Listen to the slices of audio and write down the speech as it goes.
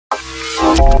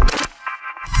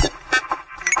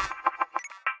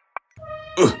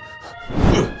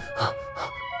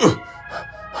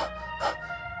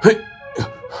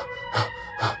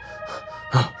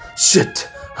Shit.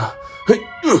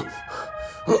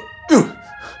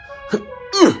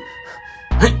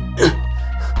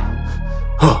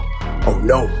 Oh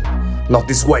no, not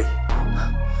this way.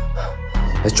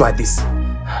 Let's try this.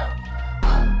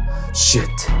 Shit.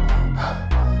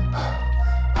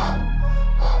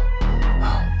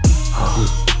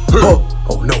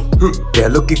 Oh no, they're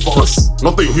looking for us.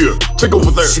 Nothing here. Check over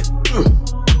there. Shit.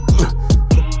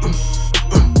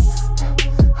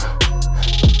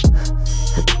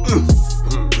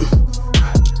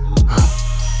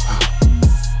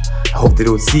 I hope they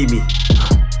don't see me.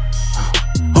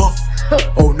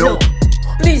 Oh no.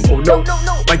 Please. Oh no.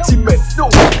 My teammate. No.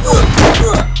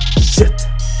 Shit.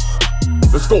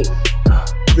 Let's go.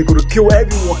 They're gonna kill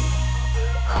everyone.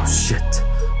 Oh shit.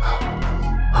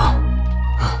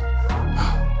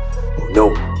 Oh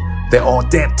no. They're all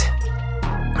dead.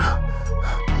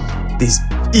 These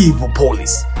evil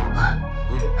police.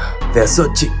 They're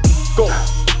searching. Go.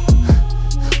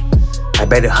 I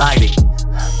better hide it.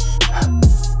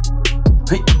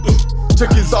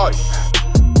 Check inside.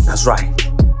 That's right.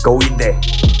 Go in there.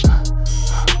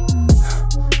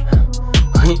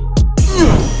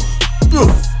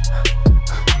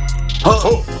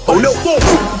 Oh no!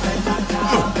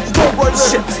 Stop right there.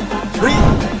 Shit!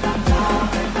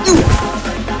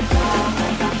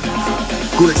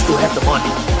 Good, I still have the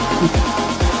money.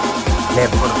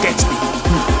 Never gonna catch me.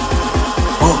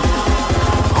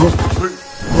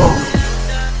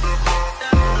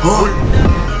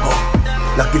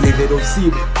 Luckily they don't see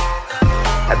me.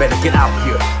 I better get out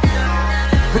here.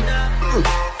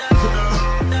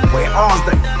 Where are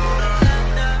they?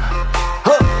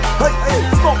 Hey,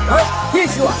 stop! Here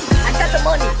you are. I got the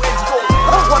money. Where'd you go?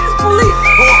 What? The police?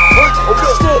 Oh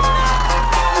no. Stop.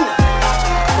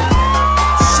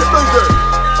 Shit! Stay there.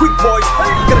 Quick, boys! We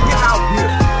gotta get out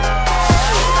here.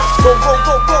 Go!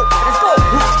 Let's go.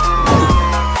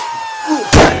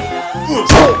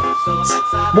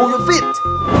 Move your feet.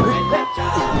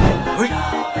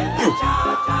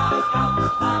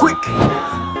 Quick!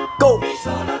 Go!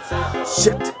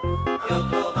 Shit!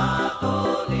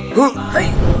 Hey.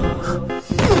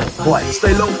 Boy,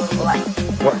 stay low. Alright.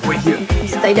 What? Wait here.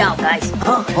 Stay down, guys.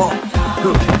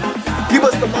 Give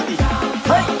us the money.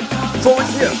 Hey. Throw it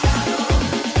here.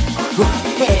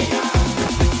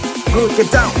 Get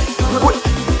down. Quick.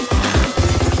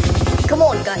 Come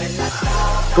on, guys.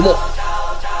 Come on.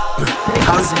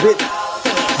 How's it been?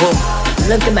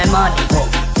 Look at my money.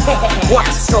 What?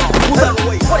 I'm strong. Move that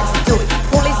away. What is he doing?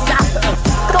 Police is after us.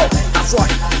 Go. That's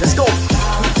right. Let's go.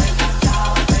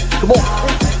 Come on.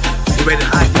 You better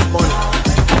hide this money.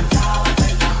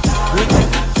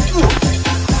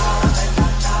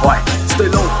 Boy, stay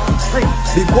low. Hey.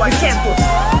 Be quiet. Be careful.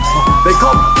 They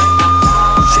come.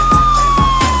 Shit.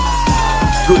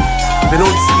 Good. They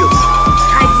don't see us.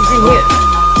 HEIST is in here.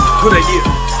 Good idea.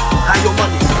 Hide your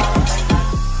money.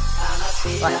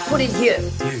 Right, put it here.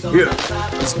 Here.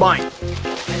 It's mine.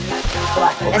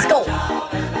 Right, let's go.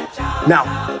 Now,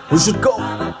 we should go.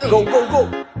 Go.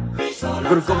 We're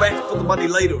gonna go back for the money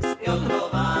later.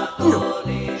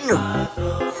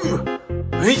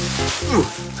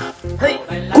 Hey.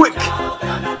 Quick.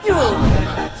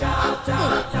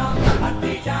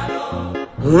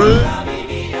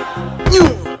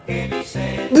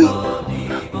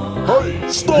 Hey,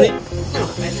 stop.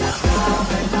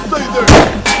 Stay there.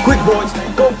 Quick, boys.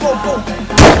 Go.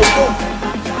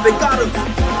 They got us.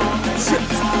 Shit.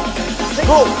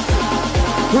 Go.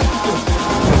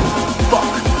 Fuck.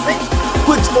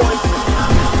 Quick, boys.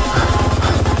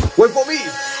 Wait for me.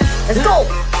 Let's go.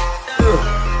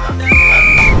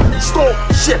 Stop.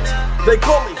 Shit. They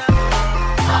coming.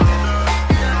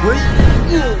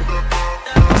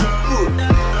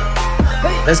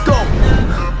 Let's go.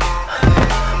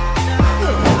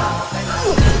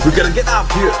 We gotta get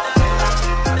out here.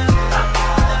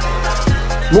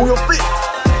 Move your feet.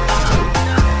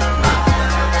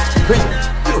 Hey.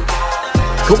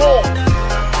 Come on.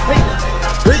 Hey.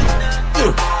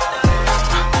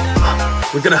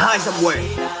 We're gonna hide somewhere.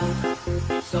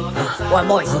 Well,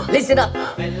 boys, listen up.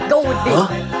 Go with me.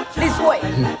 This way.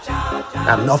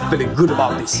 I'm not feeling good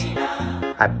about this.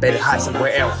 I better hide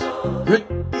somewhere else.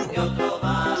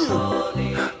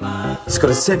 It's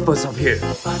gonna save us up here.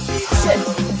 Shit.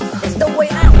 There's no way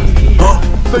out.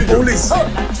 The police!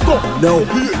 Stop. No,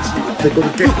 Bitch. they're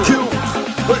gonna get killed.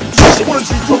 Hey, what is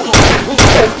he doing?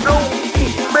 Oh no!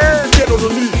 Man, Get on the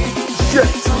knee. shit!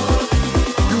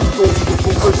 You go to the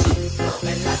profession.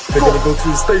 They're gonna go to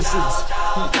the stations.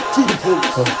 To the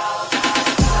police.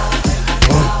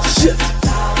 Shit!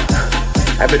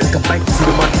 I better come back to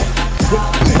the money.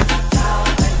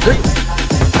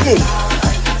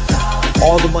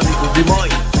 All the money will be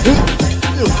mine.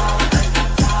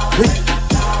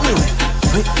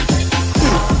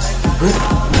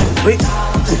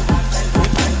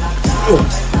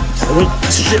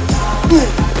 Shit.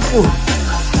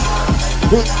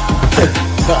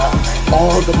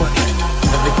 All the money,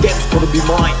 and the game's gonna be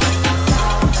mine.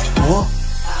 Huh?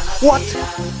 What?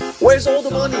 Where's all the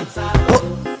money?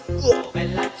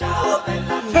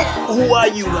 Who are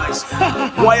you guys?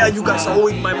 Why are you guys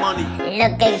owing my money?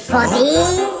 Looking for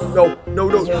these? No.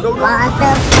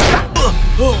 Motherfucker.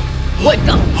 Wake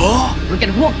up! Huh? We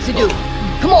got work to do.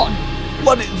 Come on!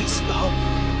 What is this?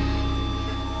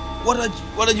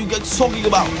 What are you guys talking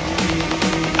about?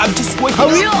 I'm just waking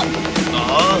Hurry up.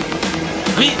 up!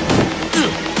 Hey.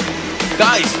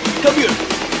 Guys, come here.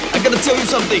 I gotta tell you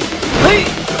something. Hey!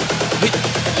 Hey.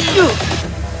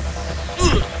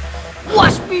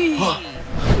 Watch me!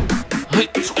 Hey.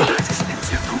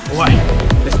 Alright,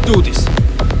 let's do this.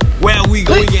 Where are we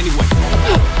going anyway?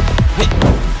 Hey.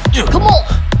 Come on!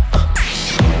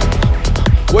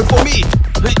 Wait for me.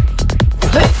 Hey.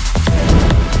 Hey!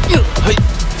 Hey.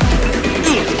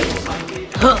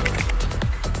 Huh?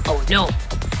 Oh no!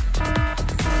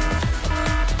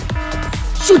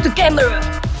 Shoot the camera!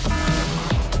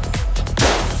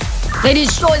 They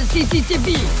destroy the CCTV!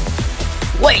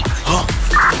 Wait! Huh?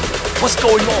 What's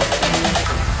going on?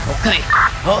 Okay,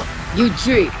 Huh? you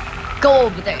three, go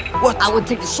over there. What? I will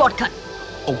take the shortcut.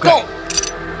 Okay. Go!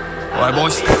 Alright,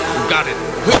 boys. You got it.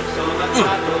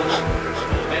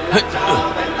 Hey.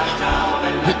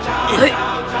 Hey!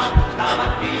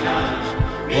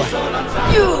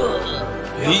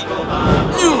 Hey.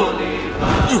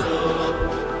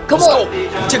 Come Let's on!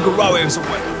 go. Take a route here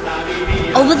somewhere.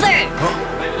 Over there!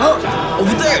 Huh?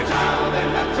 Over there.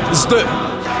 It's them.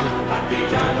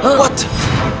 What?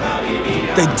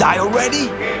 They die already?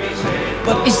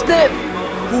 But It's them!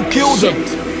 who killed them?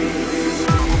 Shit.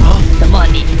 The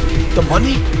money. The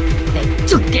money? They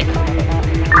took it.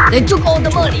 They took all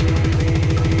the money.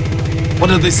 What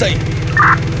did they say?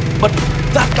 But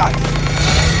that guy,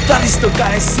 that is the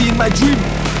guy I see in my dream.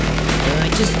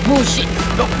 Just bullshit.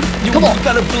 No, you, Come on. you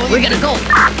gotta believe We're gonna me. go.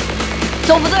 It's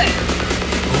over there.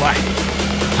 Alright.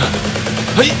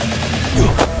 Hey.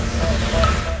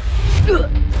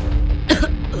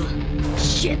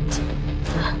 Shit.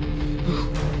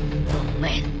 Oh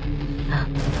man.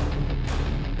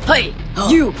 Hey,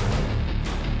 you.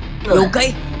 You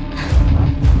okay?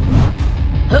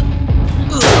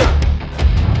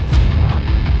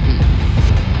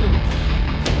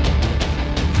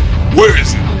 Where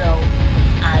is it? No,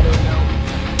 I don't know.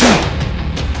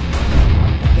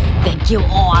 They kill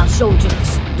all our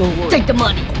soldiers. Don't worry. Take the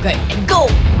money, okay, and go!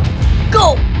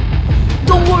 Go!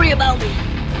 Don't worry about me.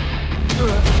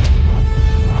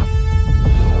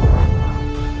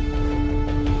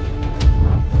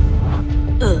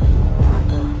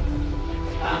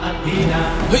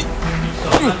 Hey.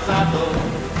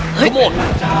 Come on.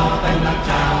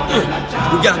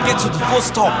 We gotta get to the first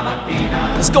stop.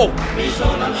 Let's go.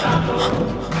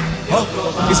 Huh?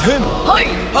 It's him. Hey,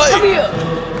 Hey. come here.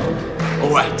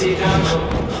 Alright.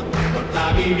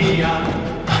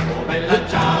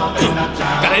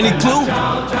 Got any clue?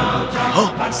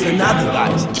 Huh? It's another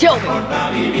guy. Tell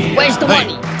me, where's the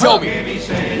money? Hey, tell me.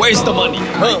 Where's the money?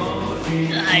 Huh?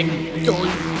 I don't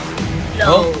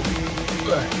know.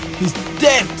 He's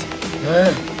dead.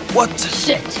 What?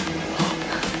 Shit.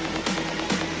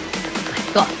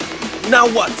 God, Now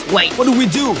what? Wait. What do we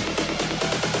do?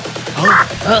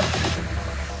 Huh?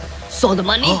 saw the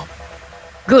money? Huh?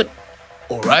 Good.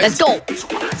 Alright. Let's go.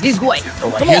 This way.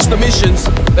 Alright, Come here's on. the missions.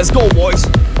 Let's go, boys.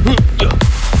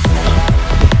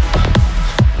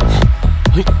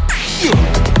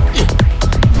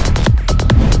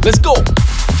 Let's go.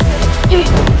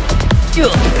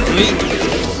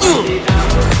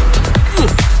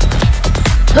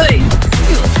 Hey.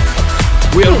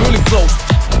 We are really close.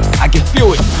 I can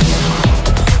feel it.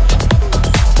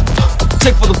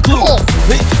 Check for the clue. Oh.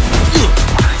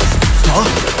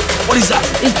 Huh? What is that?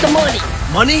 It's the money.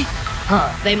 Money?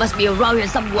 Huh, they must be around here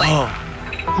somewhere. Oh.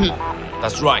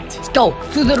 That's right. Let's go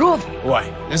to the roof.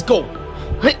 Alright, let's go.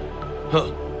 Hey.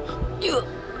 Huh.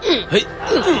 Hey.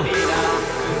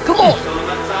 Come on.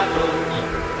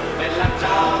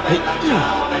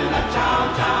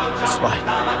 That's right.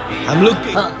 I'm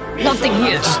looking. Nothing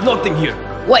here. There's nothing here.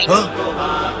 Wait. Huh?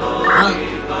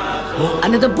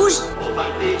 Another bush?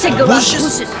 Check the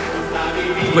Bushes? bushes.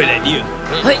 Great idea.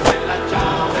 Hey.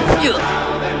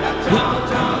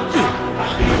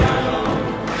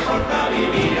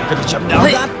 Gonna jump down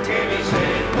Hey. that?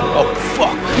 Oh,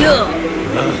 fuck.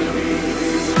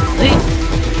 Hey.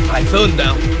 I fell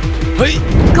down. Hey.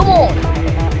 Come on.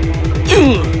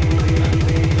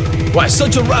 Why,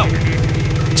 such a route?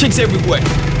 Chicks everywhere.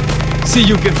 See if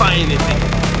you can find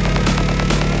anything.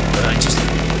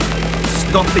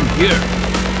 nothing here.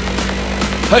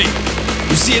 Hey,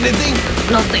 you see anything?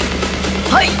 Nothing.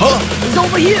 Hey, Huh? he's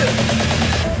over here.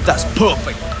 That's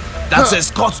perfect. That's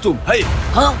his costume. Hey,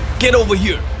 Huh? get over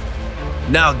here.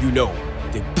 Now you know.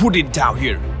 They put it down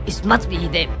here. It must be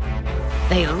them.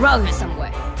 They are around here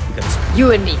somewhere. Because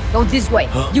You and me, go this way.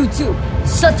 Huh? You too,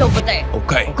 search over there.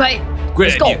 Okay. Okay?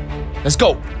 Great Let's idea. Let's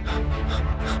go. Go.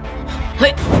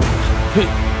 Hey, Hey.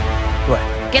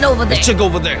 Right. get over there. Let's check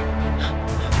over there.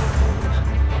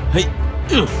 Hey.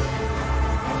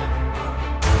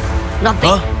 Nothing.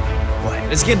 Huh? Right.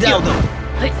 Let's get down though.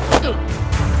 Hey.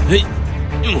 Hey.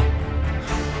 Hey.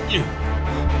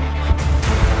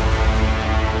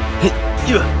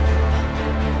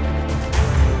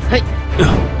 Hey.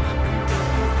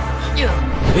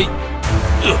 Hey.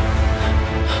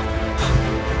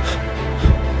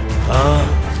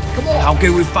 Come on. How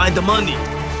can we find the money?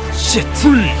 Shit.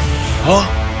 Huh?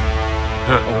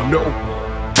 Oh no.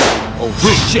 Oh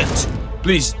shit.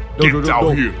 Please. Get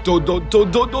down here. Don't.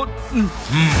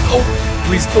 Oh,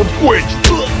 please don't quit.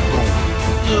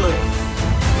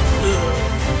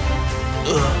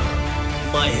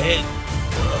 My head.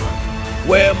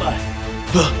 Where am I?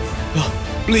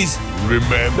 Please,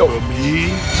 Remember me?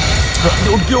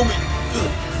 don't kill me.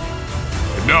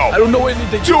 And now, I don't know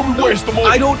anything. tell me where's the money?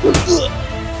 I don't.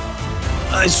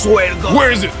 I swear to God.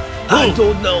 Where is it? I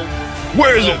don't know.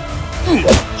 Where is it?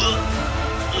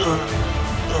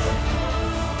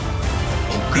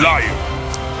 Liar.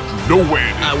 You know where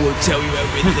it is. I will tell you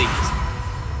everything.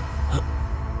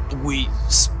 We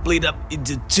split up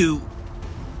into two,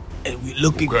 and we're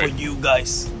looking Okay. for you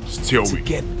guys Just tell to me.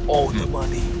 get all the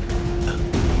money.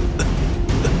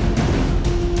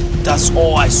 That's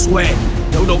all, I swear.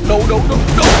 No.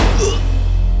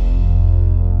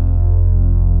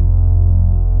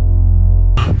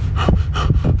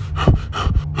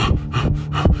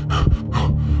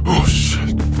 Oh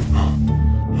shit.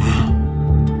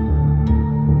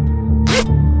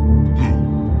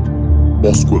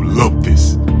 Boss will love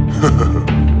this.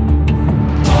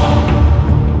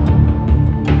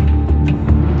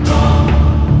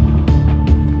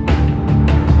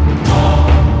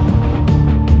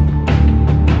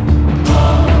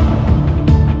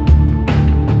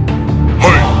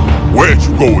 Hey, where'd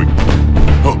you going?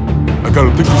 Huh, I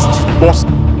gotta take this to the boss.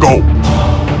 Go.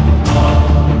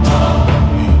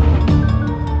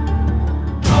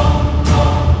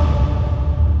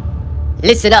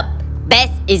 Listen up.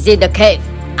 Beth is in the cave.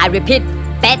 I repeat,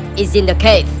 Beth is in the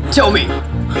cave. Tell me.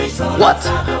 What?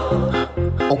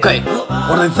 Okay,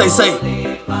 what did they say?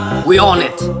 We on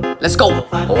it. Let's go.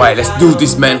 Alright, let's do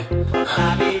this, man.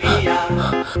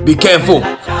 Be careful.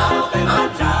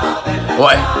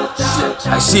 Alright,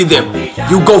 I see them.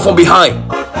 You go from behind.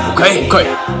 Okay? Okay.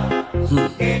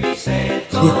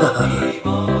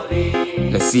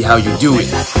 Let's see how you do it.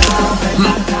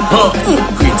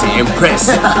 Pretty impressed.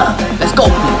 Let's go.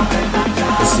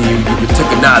 Let's see if you can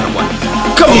take another one.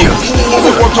 Come here.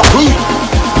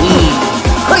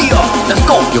 Let's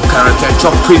go. Your character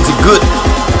job pretty good.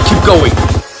 Keep going.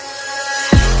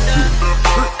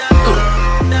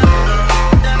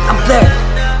 Up there.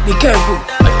 Be careful.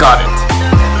 I got it.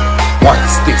 What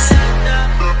is this?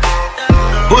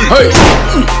 Hey.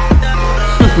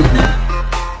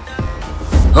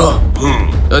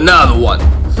 Another one.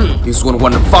 This one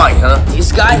wanna fight, huh?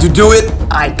 This guy? Did you do it?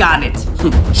 I got it.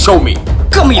 Show me.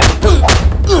 Come here.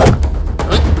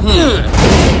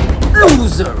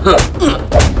 Loser.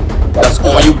 That's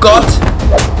all you got?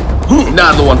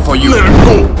 Another one for you. Let it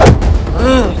go.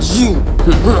 You.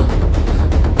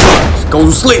 Just go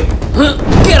to sleep.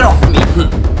 Get off me.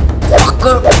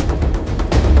 Fucker.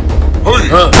 Hey.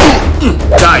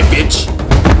 Die, bitch.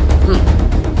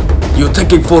 You're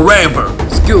taking forever.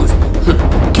 Excuse me.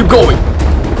 Keep going.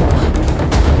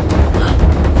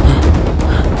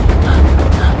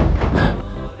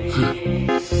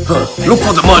 Look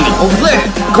for the money. Over there.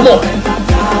 Come on.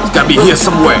 It's gotta be here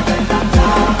somewhere.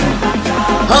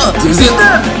 Is it?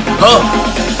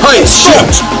 Hey,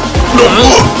 shit!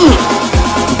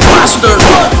 Bastard!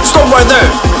 Stop right there!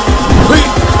 Hey.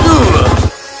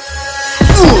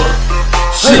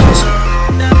 Shit!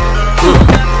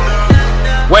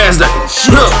 Where's that?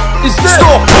 It's there!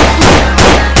 Stop!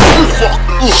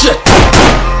 Shit!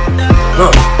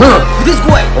 This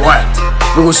way! Alright,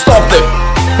 we will stop them!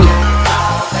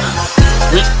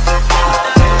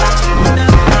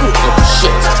 Oh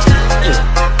shit!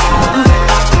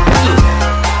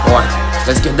 Alright,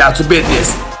 let's get down to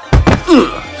business!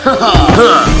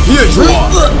 Here you are!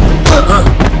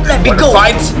 Let me go!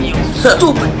 Fight? You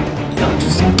stupid!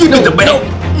 Give me the belt!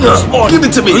 Give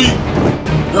it to me!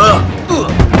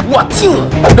 What?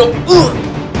 No!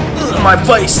 My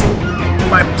face!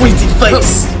 My pretty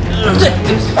face. Take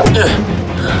this.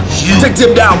 Take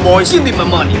them down, boys. Give me my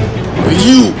money.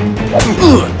 You.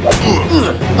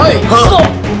 Hey,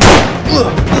 stop.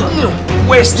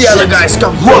 Where's the other guys?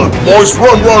 Come Run, boys,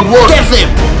 run. Get them.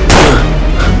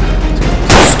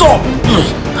 Stop.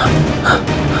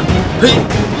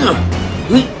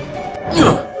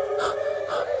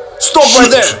 Stop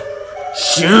right there.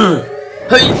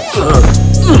 Hey,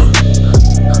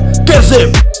 Get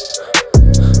them.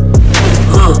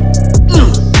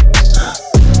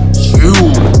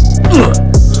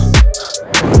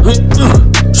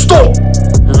 Stop.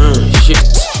 Shit.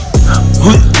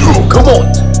 Come on.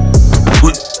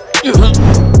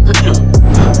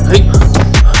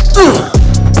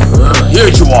 Here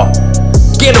you are.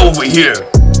 Get over here.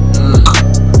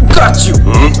 Got you.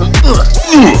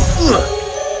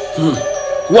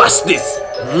 What's this?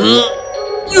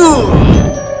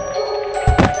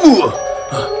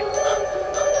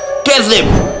 Get them.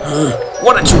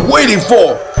 What are you waiting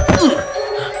for?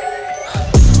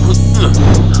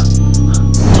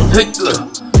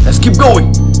 Let's keep going.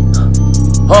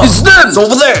 It's them. It's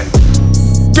over there.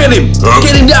 Get him.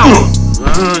 Get him down.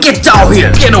 Get down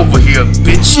here. Get over here,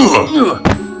 bitch.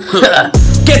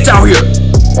 Get down here,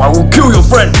 or I will kill your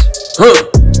friend.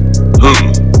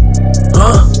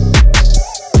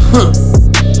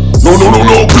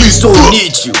 No, please Don't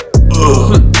need you.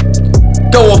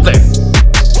 Go up there.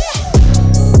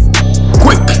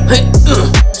 Quick.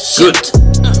 Good.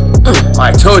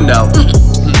 My turn now.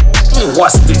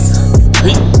 What's this?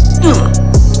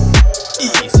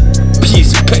 Easy.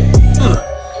 Piece of cake.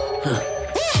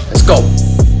 Let's go.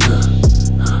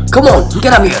 Come on,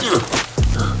 get up here.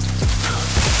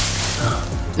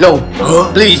 No,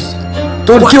 please.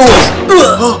 Don't kill us.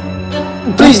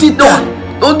 Please,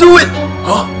 don't do it.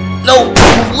 No,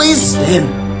 release him.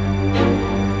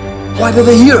 Why are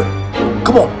they here?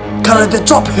 Come on, can't they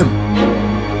drop him?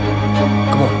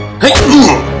 Come on. Hey.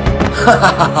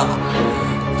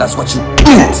 That's what you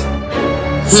get.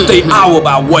 Stay out of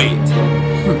our way.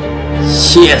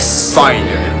 Yes, fine.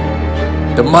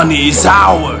 The money is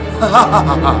ours.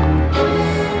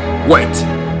 Wait.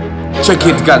 Check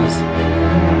his guns.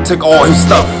 Take all his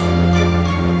stuff.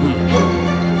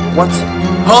 What?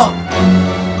 Huh?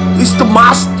 He's the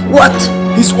master? What?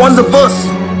 He's one of us.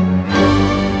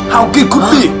 How good could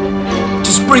be?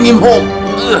 Just bring him home.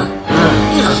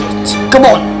 Come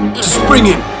on, just bring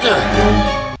him.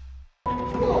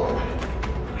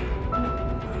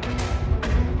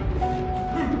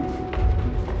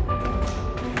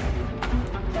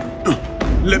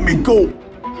 Let me go.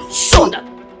 Shut up!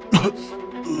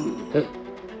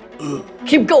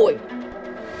 Keep going!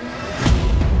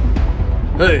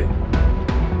 hey.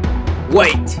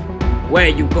 Wait. Where are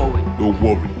you going? Don't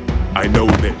worry, I know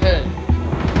that.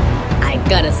 I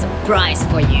got a surprise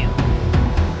for you.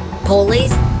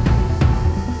 Police?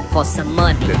 For some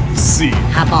money. Let me see.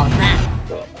 How about that?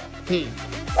 Give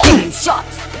him shot!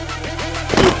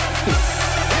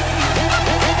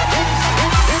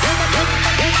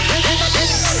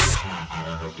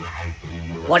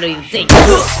 What do you think?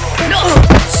 No!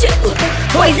 Shit!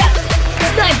 What is that?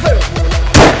 Sniper!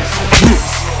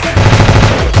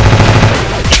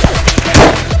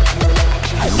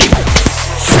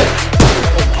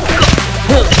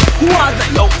 Who are they?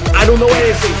 No, I don't know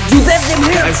anything. You left them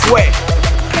here! I swear.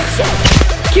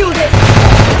 Kill them!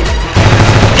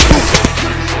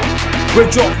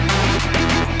 Great job.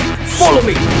 Follow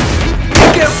me. Be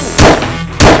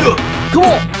careful. Come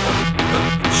on!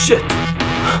 Shit.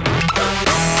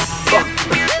 Fuck.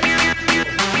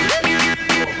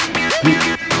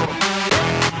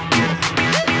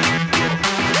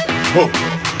 Oh,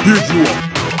 here you are.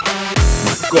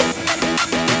 My God.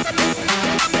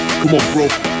 Come on, bro.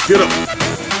 Get up.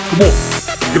 Come on.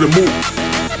 Get a move.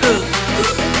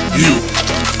 You.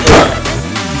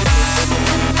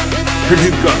 Hit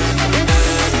his guns.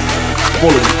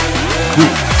 Follow me.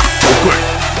 Good. Okay.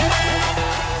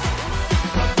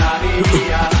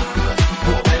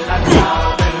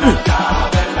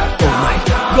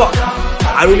 God,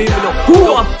 I don't even know. Who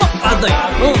the fuck are they?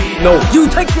 No, You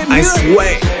take them I here!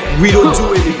 swear, we don't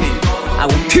do anything. I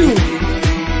will kill you!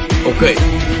 Okay.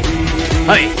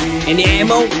 Hey, any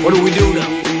ammo? What do we do now?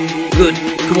 Good,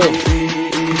 come on.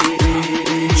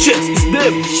 Shit, it's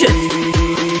them. Shit.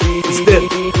 It's them.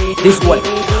 This way.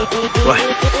 Right.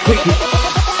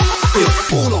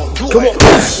 Come on.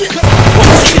 Shit! Oh,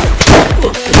 shit.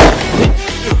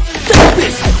 Take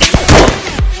this!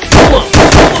 Come on.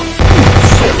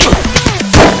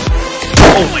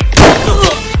 Oh my God.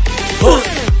 Oh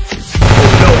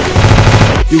no.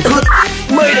 You good?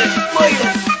 Made it! Made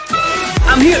it!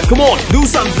 I'm here. Come on, do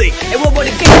something. Everybody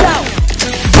get down!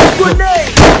 Grenade!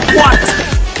 What?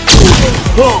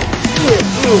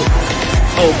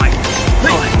 Oh my.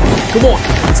 Come on,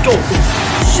 let's go.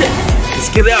 Shit, let's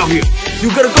get out here. You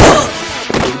gotta go.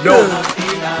 Oh no.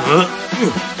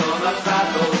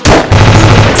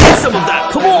 Take some of that.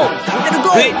 Come on, we gotta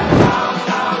go! Hey.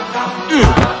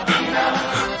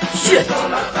 Shit.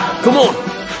 Come on.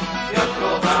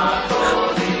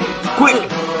 Quick.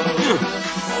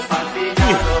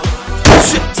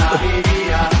 Shit.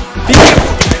 Be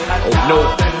careful. Oh no.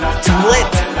 Too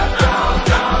late.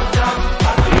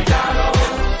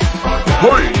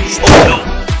 HEIST! Oh no.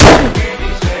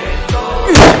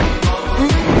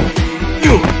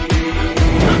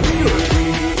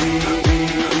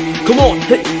 Come on.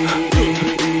 Hey.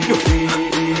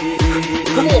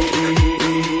 Come on.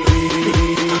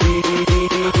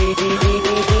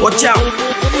 Watch out.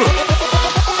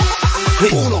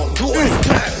 Hey.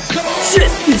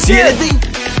 Shit. See anything?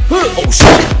 Oh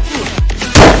shit.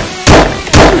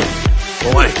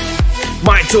 Alright.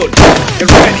 My turn. Get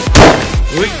ready.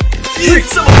 Wait. Eat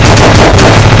some.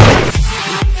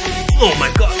 Oh my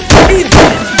god. Eat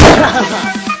this.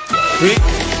 Hey.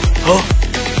 Huh?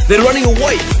 They're running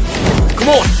away. Come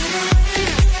on.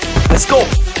 Let's go.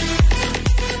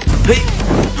 Hey.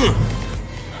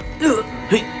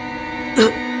 Hey.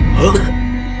 Huh?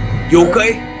 You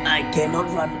okay? I cannot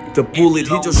run. The bullet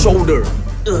hit your shoulder.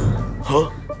 Huh?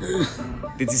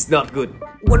 This is not good.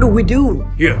 What do we do?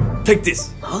 Here, take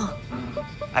this. Huh?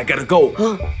 I gotta go.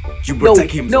 Huh? You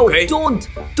protect him, no, okay?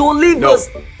 don't leave No. us.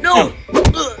 No.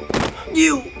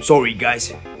 You. Sorry,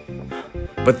 guys.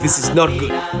 But this is not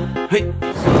good. Hey.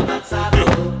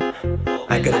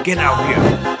 I gotta get out here.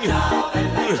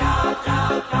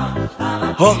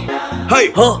 Huh?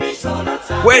 Hey! Huh?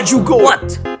 Where'd you go?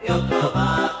 What?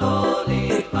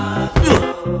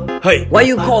 Hey! Why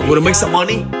you call me? Wanna make some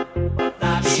money?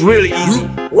 It's really easy.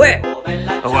 Where?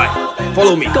 Alright,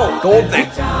 follow me. Go up there.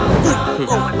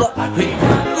 Oh my god. Hey.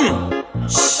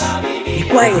 Be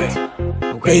quiet.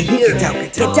 Okay, They're here. get out.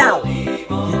 Get down.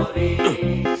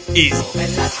 Easy.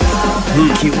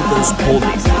 Kill those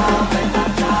police.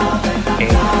 And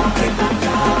get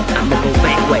I'ma go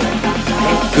back way.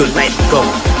 good. Let's go.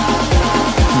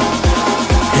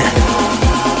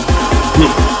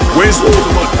 Where's all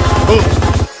the money?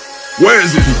 Where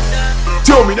is it?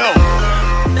 Tell me now.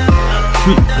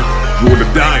 You wanna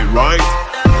die, right?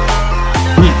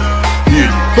 Here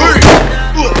you. Hey!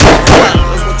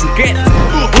 That's what you get.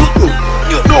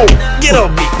 No! Get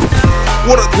on me.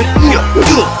 What a...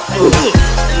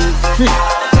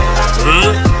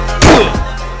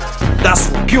 That's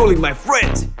for killing my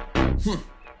friends.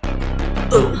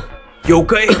 You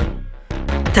okay?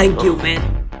 Thank you, man.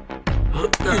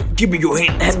 Give me your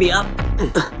hand. Hand me up.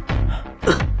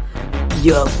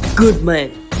 You're a good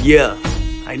man. Yeah,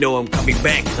 I know I'm coming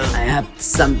back. I have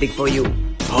something for you.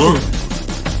 Huh?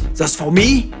 That's for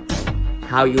me?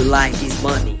 How you like this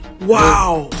money?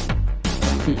 Wow.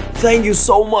 Thank you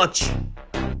so much.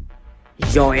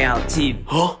 Join our team.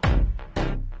 Huh?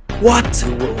 What?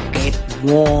 You will get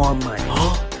more money.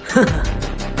 Huh?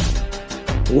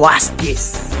 Watch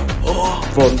this. Oh.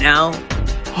 From now,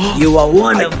 you are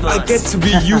one of us. I get to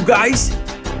be you guys?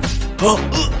 Huh?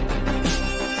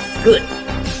 Good.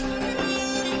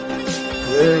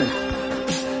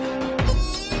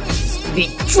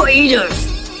 Betrayers.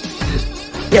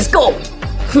 Let's go.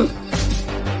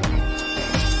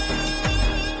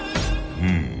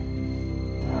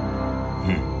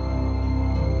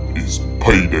 It's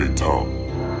payday time.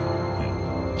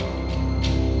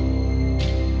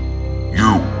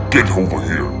 You, get over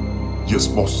here. Yes,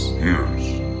 boss. Here's...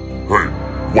 Hey,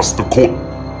 what's the code?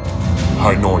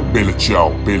 Highnoy, Bella Ciao,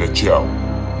 Bella Ciao.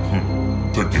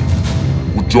 Take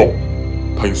it. Good job.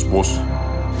 Thanks, boss.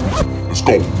 Let's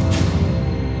go.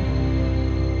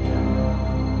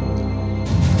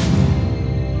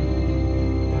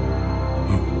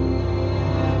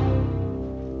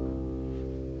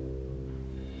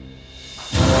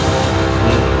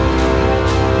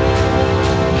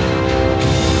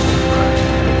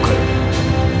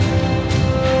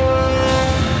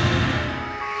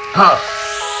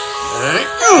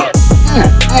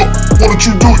 What did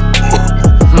you do?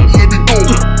 Let me go.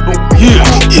 No. Here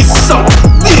is some of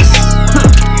this.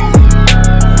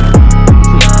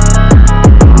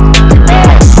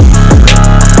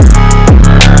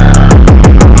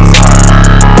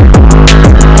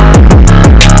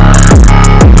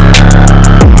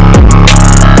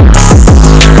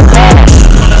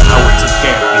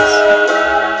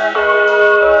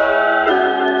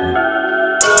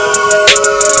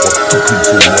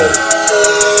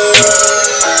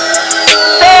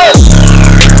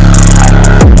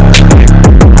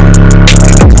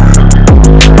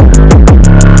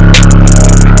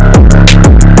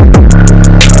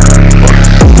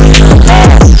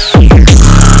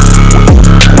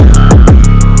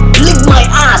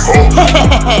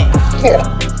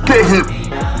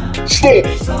 Stop!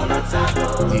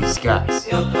 These guys.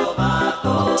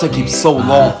 It took him so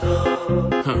long.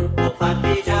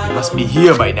 He must be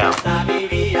here by now.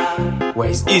 Where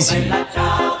is he?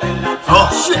 Huh?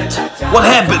 Shit! What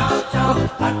happened?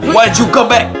 Why'd you come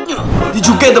back? Did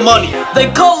you get the money?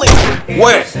 They calling!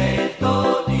 Where?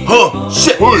 Huh?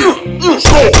 Shit! Hey!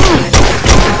 Stop!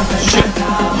 Shit!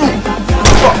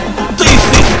 Fuck!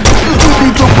 Taste it!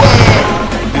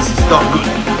 This is not good.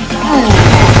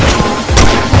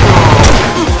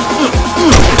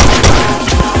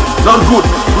 Not good.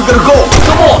 We gotta go.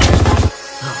 Come on.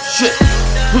 Shit.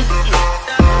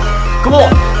 Come on.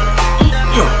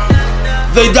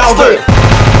 They down there.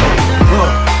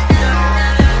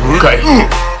 Okay.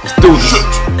 Let's do this.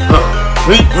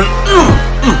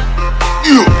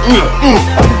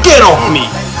 Get off me.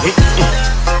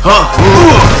 Huh?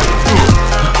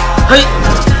 Hey.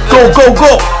 Go, go,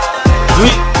 go.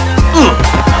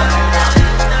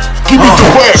 Give me the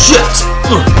bag! Shit.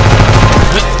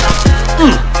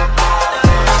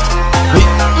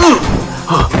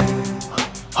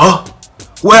 Huh?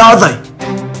 Where are they?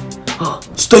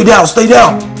 Stay down, stay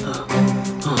down.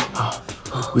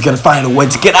 We gotta find a way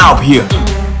to get out of here.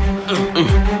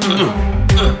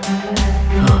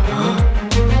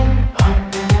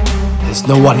 There's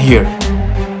no one here.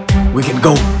 We can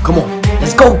go. Come on.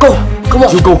 Let's go, go! Come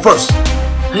on! You go first.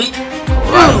 Hey.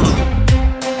 Alright.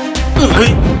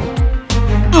 Hey.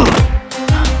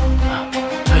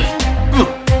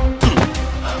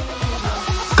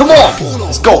 Come on.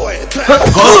 Let's go.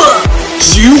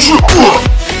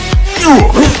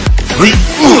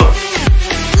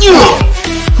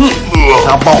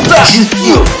 How about that?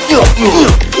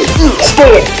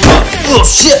 Stop! Oh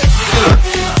shit!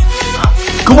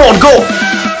 Come on, go!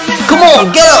 Come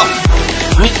on, get up!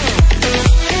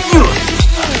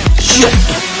 Shit!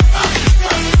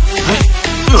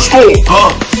 Stop!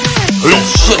 Huh? Oh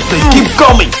shit, they keep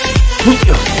coming!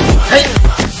 Hey!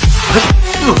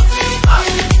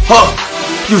 Huh?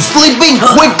 You sleeping?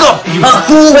 Wake up, you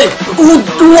fool! Who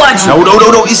watch you?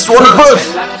 No, it's one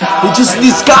first! They just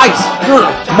disguise!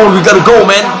 Come on, we gotta go,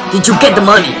 man! Did you get the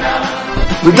money?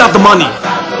 We got the money!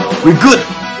 We're good!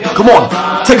 Come on,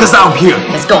 take us out here!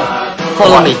 Let's go.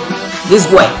 Follow me. This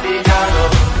way.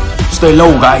 Stay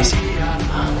low, guys!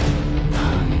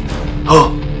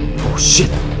 Huh? Oh shit!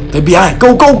 They're behind!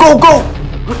 Go, go, go, go!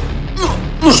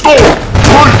 Stop!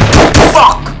 Hey!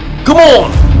 Fuck! Come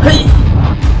on! Hey.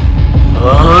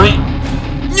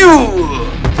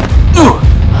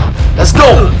 Let's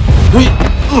go!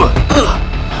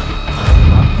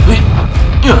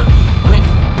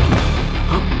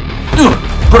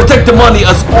 Protect the money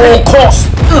at all costs!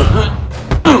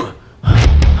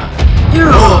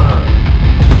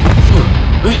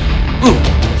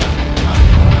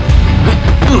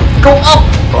 Go up.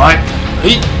 Alright.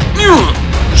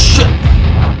 Shit!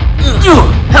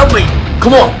 Help me.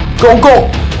 Come on! Go, go!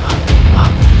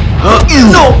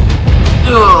 No!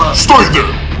 Stay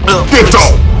there! Get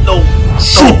out! No!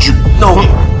 Shoot you! No!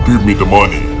 Give me the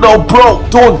money! No, bro!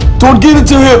 Don't give it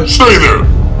to him! Stay there!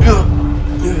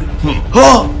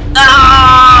 Huh?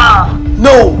 Ah!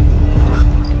 No!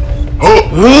 Huh?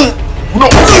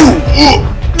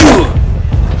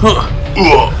 Huh? No!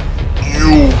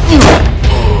 You!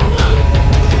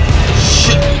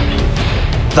 Shit!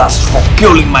 That's for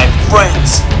killing my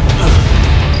friends!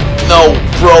 No,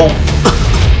 bro!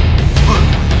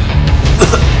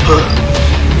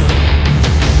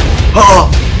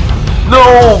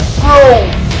 No!